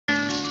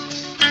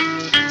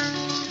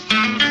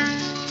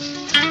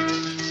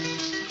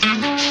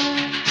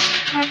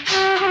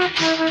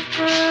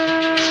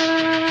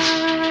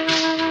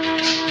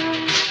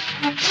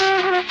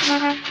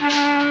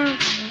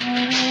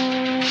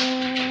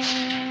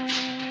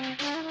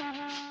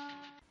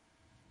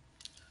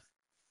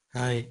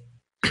Hi,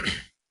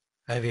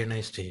 have a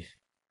nice day.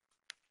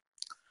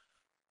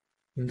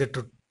 இந்த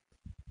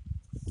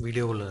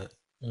வீடியோவில்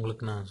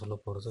உங்களுக்கு நான் சொல்ல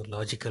போகிறது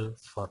லாஜிக்கல்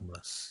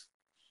ஃபார்முலாஸ்.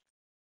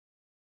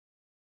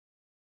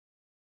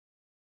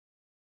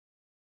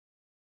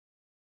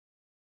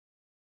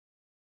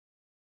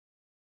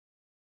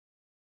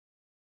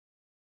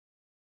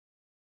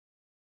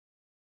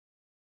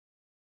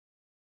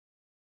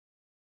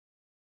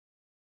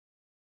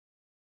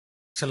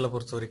 எக்ஸலில்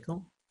பொறுத்த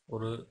வரைக்கும்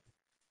ஒரு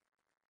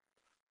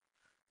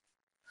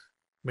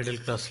மிடில்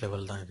கிளாஸ்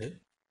லெவல் தான் இது,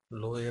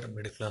 லோயர்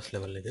மிடில் கிளாஸ்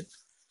லெவல் இது.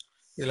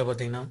 இதில்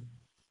பார்த்தீங்கன்னா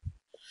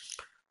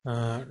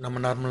நம்ம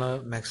நார்மலாக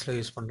மேக்ஸில்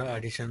யூஸ் பண்ணுற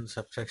அடிஷன்,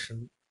 சப்ட்ராக்ஷன்,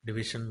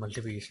 டிவிஷன்,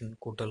 மல்டிபிகேஷன்,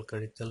 கூட்டல்,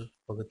 கழித்தல்,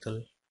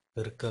 வகுத்தல்,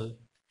 பெருக்கல்,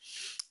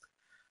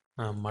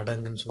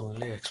 மடங்குன்னு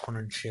சொல்லுவாங்க,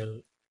 எக்ஸ்பொனென்ஷியல்,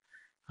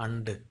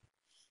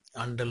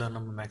 அண்டெல்லாம்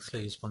நம்ம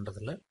மேக்ஸில் யூஸ்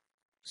பண்ணுறதில்ல.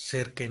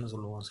 சேர்க்கைன்னு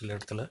சொல்லுவோம் சில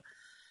இடத்துல,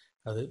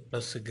 அது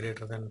ப்ளஸ்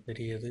கிரேட்டர் தேன்,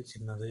 பெரியது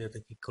சின்னது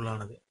அதுக்கு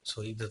ஈக்குவலானது. ஸோ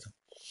இதுதான்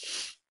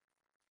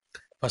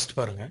ஃபஸ்ட்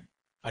பாருங்கள்,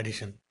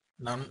 அடிஷன்.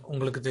 நான்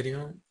உங்களுக்கு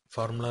தெரியும்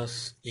ஃபார்முலாஸ்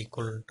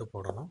ஈக்குவல்ன்ட்டு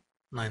போடணும்.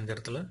 நான் இந்த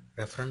இடத்துல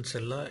ரெஃபரன்ஸ்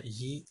எல்லாம்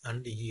இ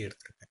அண்ட் இ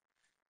எடுத்திருக்கேன்.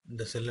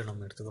 இந்த செல்லை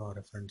நம்ம எடுத்துக்கிறோம்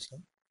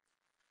ரெஃபரன்ஸில்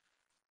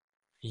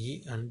இ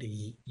அண்ட்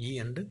இ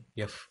அண்டு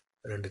எஃப்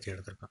ரெண்டுத்தையும்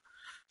எடுத்திருக்கேன்.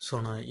 ஸோ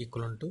நான்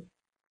ஈக்குவலன் to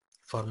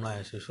formula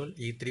as usual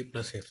E3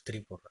 +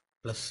 F3 போடுறேன்,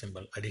 ப்ளஸ்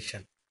சிம்பிள்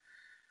அடிஷன்.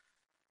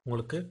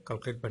 உங்களுக்கு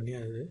கால்குலேட் பண்ணி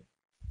அது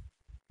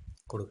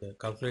கொடுக்குது.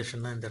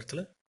 கால்குலேஷன்னா இந்த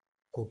இடத்துல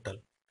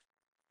கூட்டல்,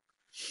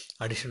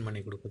 அடிஷன்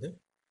பண்ணி கொடுக்குது.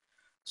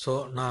 ஸோ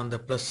நான் அந்த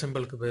ப்ளஸ்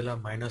சிம்பிளுக்கு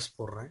பதிலாக மைனஸ்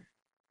போடுறேன்,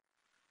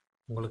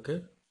 உங்களுக்கு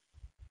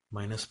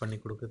மைனஸ் பண்ணி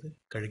கொடுக்குது,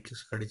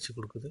 கழிச்சு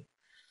கொடுக்குது.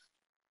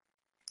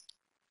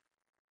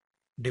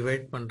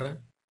 டிவைட் பண்ணுறேன்,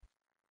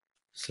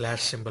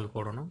 ஸ்லாஷ் சிம்பிள்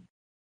போடணும்.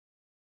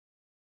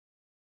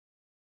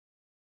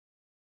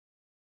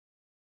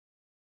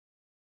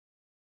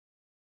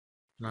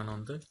 நான்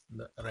வந்து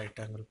இந்த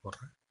ரைட் ஆங்கிள்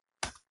போடுறேன்,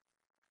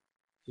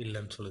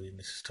 இல்லைன்னு சொல்லுது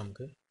இந்த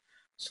சிஸ்டம்க்கு.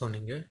 ஸோ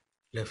நீங்கள்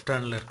லெஃப்ட்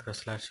ஹேண்டில் இருக்கிற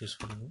ஸ்லாஷ்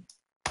யூஸ் பண்ணுங்கள்,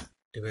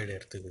 டிவைட்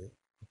எடுத்துக்குது.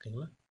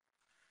 ஓகேங்களா?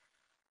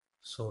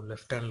 ஸோ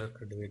லெஃப்ட் ஹேண்டில்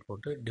இருக்கிற டிவைட்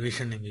போட்டு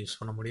டிவிஷன் நீங்கள் யூஸ்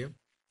பண்ண முடியும்.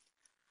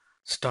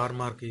 ஸ்டார்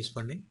மார்க் யூஸ்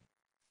பண்ணி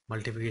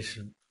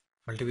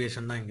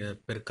மல்டிபிகேஷன் தான் இங்கே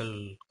பெருக்கல்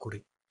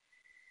குறி,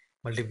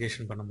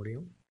 மல்டிபிகேஷன் பண்ண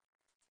முடியும்.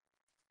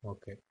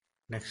 ஓகே,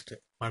 நெக்ஸ்ட்டு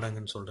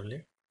மடங்குன்னு சொல்கிறேன்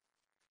இல்லையா,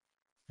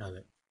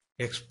 அது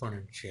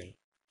எக்ஸ்பொனென்ஷியல்.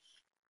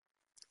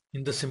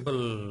 இந்த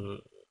சிம்பிள்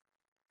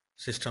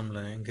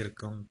சிஸ்டமில் எங்கே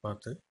இருக்குன்னு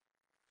பார்த்து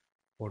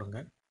போடுங்க.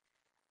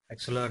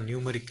 ஆக்சுவலாக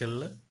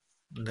நியூமரிக்கலில்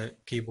இந்த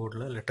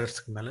கீபோர்டில்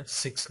லெட்டர்ஸ்க்கு மேலே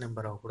 6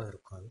 நம்பராக கூட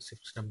இருக்கும், அது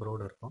 6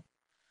 நம்பரோடு இருக்கும்.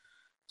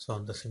 ஸோ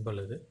அந்த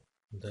சிம்பிள் இது.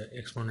 இந்த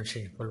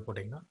எக்ஸ்பொனென்ஷியல் ஈக்குவல்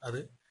போட்டிங்கன்னா அது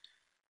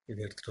இது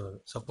எடுத்துகிட்டு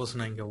வருது. சப்போஸ்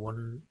நான் இங்கே 1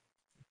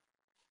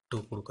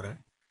 2 கொடுக்குறேன்,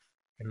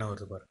 என்ன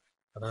வருது பாருங்கள்.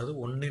 அதாவது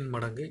 1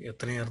 மடங்கு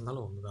எத்தனையாக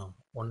இருந்தாலும் 1 தான்,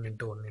 1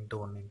 × 1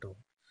 × 1 ×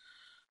 1.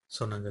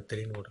 ஸோ நாங்கள்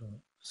 3 போடுறோம்.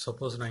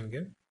 சப்போஸ் நான்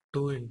இங்கே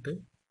 2 ×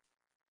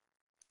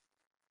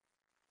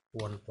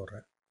 1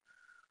 போடுறேன்,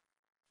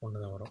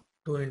 1 தான் வரும்.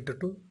 2 ×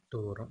 2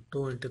 2 வரும்.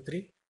 2 × 3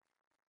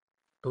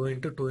 2 ×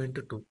 2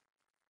 × 2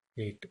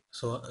 8.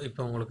 ஸோ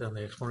இப்போ உங்களுக்கு அந்த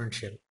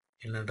எக்ஸ்பொனென்ஷியல்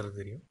என்னன்றது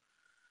தெரியும்.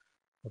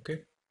 ஓகே,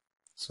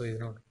 ஸோ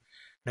இதனோட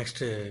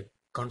நெக்ஸ்ட்டு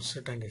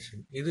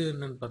கான்ஸ்டன்டேஷன். இது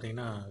என்னன்னு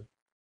பார்த்தீங்கன்னா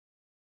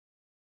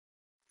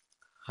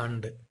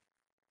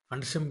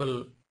அண்ட் சிம்பிள்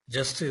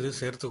ஜஸ்ட் இது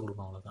சேர்த்து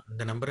கொடுக்கும், அவ்வளோதான்.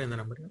 இந்த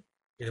நம்பரையும்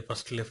இது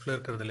ஃபஸ்ட் லெஃப்டில்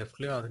இருக்கிறது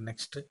லெஃப்ட்லேயோ, அது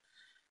நெக்ஸ்ட்டு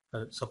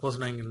அது.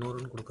 சப்போஸ் நான் இங்கே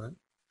 100ன்னு கொடுக்குறேன்,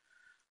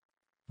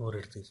 100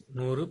 எடுத்துச்சு,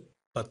 100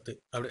 10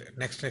 அப்படியே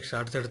நெக்ஸ்ட்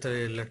அடுத்தடுத்த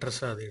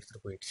லெட்டர்ஸாக அது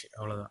எடுத்துகிட்டு போயிடுச்சு,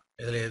 அவ்வளோதான்.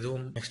 இதில்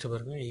எதுவும் நெக்ஸ்ட்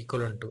பாருங்கள்,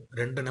 ஈக்குவலன் டு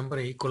 2 நம்பர்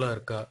ஈக்குவலாக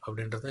இருக்கா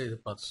அப்படின்றத இது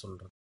பார்த்து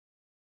சொல்கிறேன்.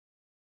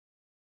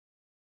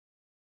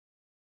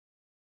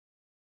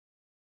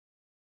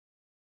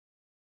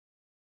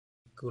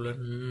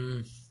 ஈக்குவலன்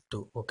டு,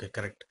 ஓகே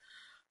கரெக்ட்.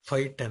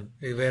 5 10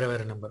 இது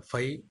வேறு நம்பர்,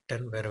 5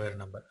 10 வேறு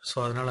நம்பர். ஸோ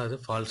அதனால் அது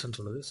ஃபால்ஸ்ன்னு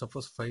சொல்லுது.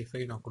 சப்போஸ் 5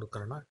 5 நான்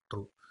கொடுக்குறேன்னா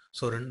ட்ரூ.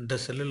 ஸோ இந்த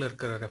செல்லில்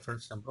இருக்கிற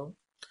ரெஃபரன்ஸ் நம்பரும்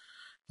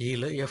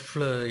இயில்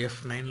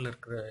F9ல்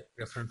இருக்கிற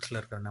ரெஃபரன்ஸில்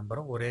இருக்கிற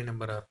நம்பரும் ஒரே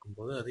நம்பராக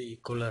இருக்கும்போது அது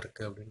ஈக்குவலாக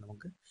இருக்குது அப்படின்னு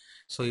நமக்கு.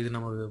 ஸோ இது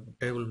நமக்கு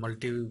டேபிள்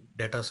மல்டி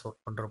டேட்டாஸ்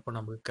ஒர்க் பண்ணுறப்போ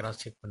நமக்கு கிராஸ்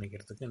செக்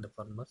பண்ணிக்கிறதுக்கு இந்த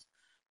ஃபார்முலாஸ்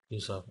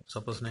யூஸ் ஆகும்.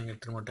 சப்போஸ் நீங்கள்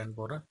திரும்ப 10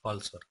 போடுறேன்,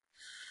 ஃபால்ஸ் வரும்.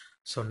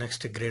 So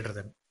next greater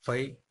than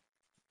 5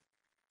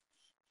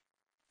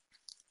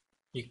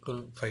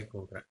 equal 5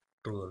 கொடுக்குறேன்,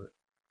 ட்ரூ வருது.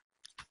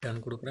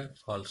 10 கொடுக்குறேன்,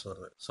 ஃபால்ஸ்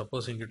வருது.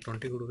 சப்போஸ் இங்கே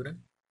 20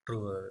 கொடுக்குறேன், ட்ரூ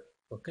வருது.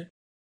 Okay,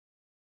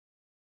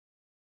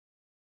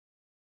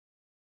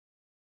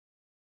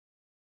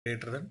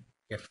 greater than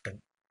F10.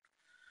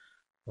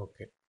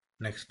 Okay,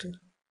 next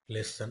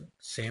less than.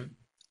 Same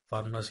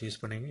formulas use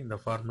பண்ணிங்க. இந்த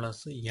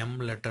ஃபார்முலாஸ் M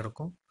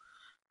லெட்டருக்கும்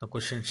இந்த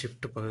question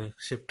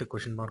shift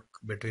question mark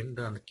between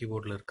அந்த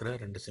கீபோர்டில் இருக்கிற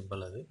 2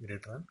 சிம்பிள், அது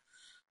கிரேட்டர் தென்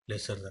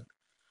லெஸ்ஸர் தென்.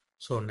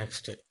 ஸோ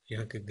நெக்ஸ்ட்டு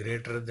எனக்கு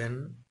greater than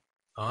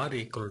R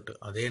equal to,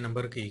 அதே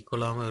நம்பருக்கு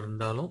ஈக்குவலாகவும்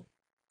இருந்தாலும்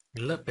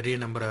இல்லை பெரிய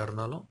நம்பராக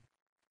இருந்தாலும்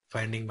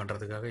ஃபைண்டிங்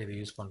பண்ணுறதுக்காக இது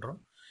யூஸ்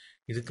பண்ணுறோம்.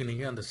 இதுக்கு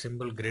நீங்கள் அந்த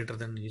சிம்பிள்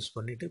கிரேட்டர் தென் யூஸ்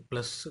பண்ணிவிட்டு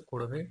ப்ளஸ்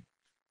கூடவே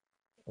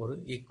ஒரு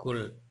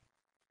ஈக்குவல்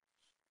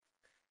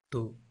டு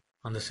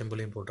அந்த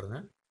சிம்பிளையும் போட்டுருங்க.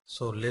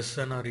 ஸோ லெஸ்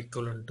than ஆர்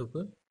ஈக்குவலன்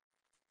டுக்கு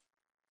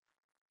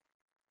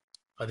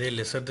அதே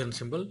லெஸர் தென்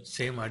சிம்பிள்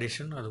சேம்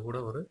அடிஷன் அது கூட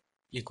ஒரு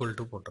ஈக்குவல்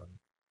டு போட்டுருங்க.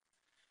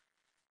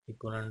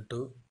 ஈக்குவலன் டு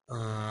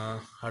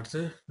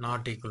அடுத்து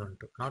நாட்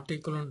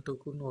ஈக்குவலன்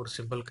டுக்குன்னு ஒரு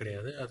சிம்பிள்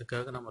கிடையாது.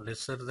 அதுக்காக நம்ம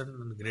லெஸர் தென்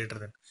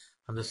கிரேட்டர் தென்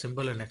அந்த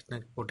சிம்பிளை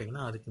நெக்ஸ்ட்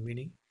போட்டிங்கன்னா அதுக்கு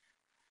மீனிங்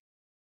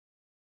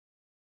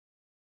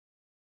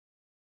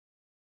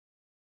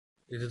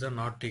இதுதான்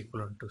நாட்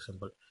ஈக்குவலன் டு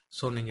சிம்பிள்.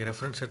 ஸோ நீங்கள்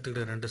ரெஃபரன்ஸ்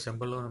எடுத்துக்கிட்ட ரெண்டு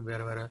சிம்பிளும்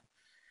வேறு வேறு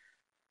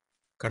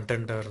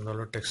கண்டென்ட்டாக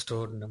இருந்தாலும் டெக்ஸ்ட்டோ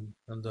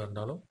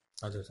இருந்தாலும்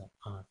அதுதான்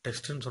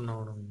டெக்ஸ்ட்டுன்னு சொன்ன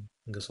ஒரு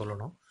இங்கே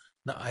சொல்லணும்.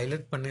 இந்த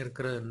ஹைலைட்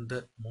பண்ணியிருக்கிற இந்த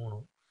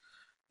மூணும்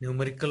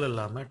நியூமெரிக்கல்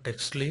இல்லாமல்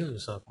டெக்ஸ்ட்லேயும்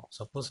யூஸ் ஆகும்.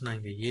 சப்போஸ் நான்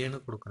இங்கே ஏன்னு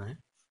கொடுக்குறேன்,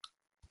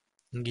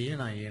 இங்கேயே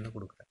நான் ஏன்னு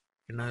கொடுக்குறேன்,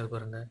 என்ன ஆகுது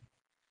பாருங்கள்,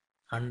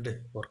 அண்டு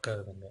ஒர்க்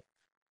ஆகுதுங்க.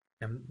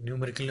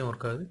 நியூமெரிக்கல்லையும்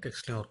ஒர்க் ஆகுது,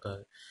 டெக்ஸ்ட்லேயும் ஒர்க்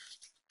ஆகுது.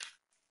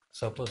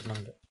 சப்போஸ் நான்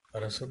இங்கே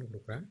அரசுன்னு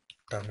கொடுக்குறேன்,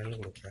 தமிழ்னு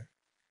கொடுக்குறேன்,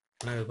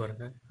 என்ன ஆகுது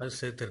பாருங்கள், அது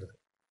சேர்த்துடுது,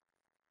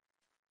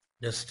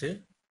 ஜஸ்ட்டு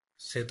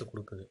சேர்த்து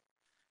கொடுக்குது.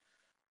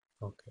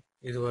 ஓகே,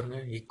 இது பாருங்க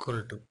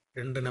ஈக்குவல் டு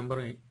ரெண்டு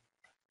நம்பரும்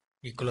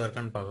ஈக்குவலாக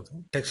இருக்கான்னு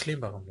பார்க்கணும்.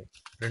 டெக்ஸ்ட்லேயும் பார்க்க முடியும்,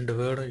 ரெண்டு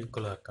வேர்டும்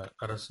ஈக்குவலாக இருக்கா,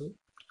 அரசு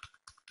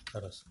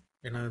அரசு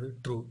என்னது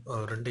ட்ரூ,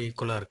 ரெண்டு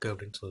ஈக்குவலாக இருக்குது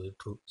அப்படின்னு சொல்லுது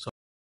ட்ரூ. ஸோ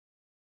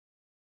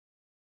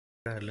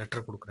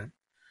லெட்டர் கொடுக்குறேன்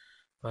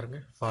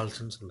பாருங்கள்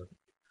ஃபால்ஸ்ன்னு சொல்லுது.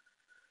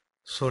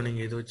 ஸோ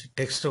நீங்கள் இதை வச்சு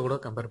டெக்ஸ்ட்டை கூட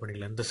கம்பேர்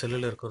பண்ணிக்கலாம். இந்த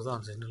செல்லில் இருக்கிறதோ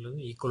அந்த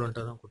செல்லுலேருந்து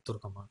ஈக்குவலண்ட்டாக தான்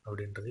கொடுத்துருக்கோமா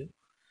அப்படின்றது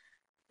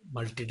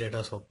மல்டி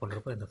டேட்டாஸ் ஒர்க்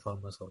பண்ணுறப்ப இந்த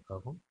ஃபார்முலாஸ் ஒர்க்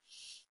ஆகும்.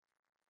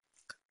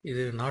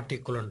 இது நாட்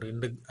ஈக்குவலண்ட்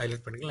இந்த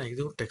ஹைலைட் பண்ணிக்கலாம்.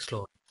 இதுவும் டெக்ஸ்ட்டில்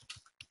வரும்,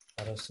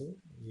 அரசு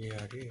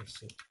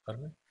ஏஆர்ஏஎஸ்சி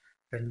பாருங்கள்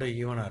ரெண்டும்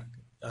ஈவனாக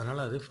இருக்குது,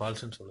 அதனால் அது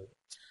ஃபால்ஸ்ன்னு சொல்லுது.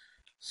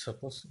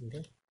 சப்போஸ்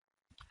இங்கே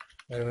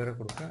வேறு வேறு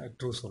கொடுக்க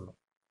ட்ரூ சொல்லும்.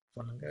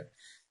 பண்ணுங்கள்,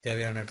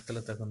 தேவையான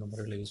இடத்துல தகுந்த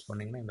முறையில் யூஸ்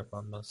பண்ணிங்கன்னா இந்த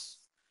ஃபார்முலாஸ்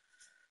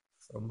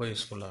ரொம்ப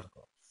யூஸ்ஃபுல்லாக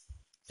இருக்கும்.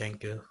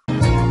 தேங்க்யூ.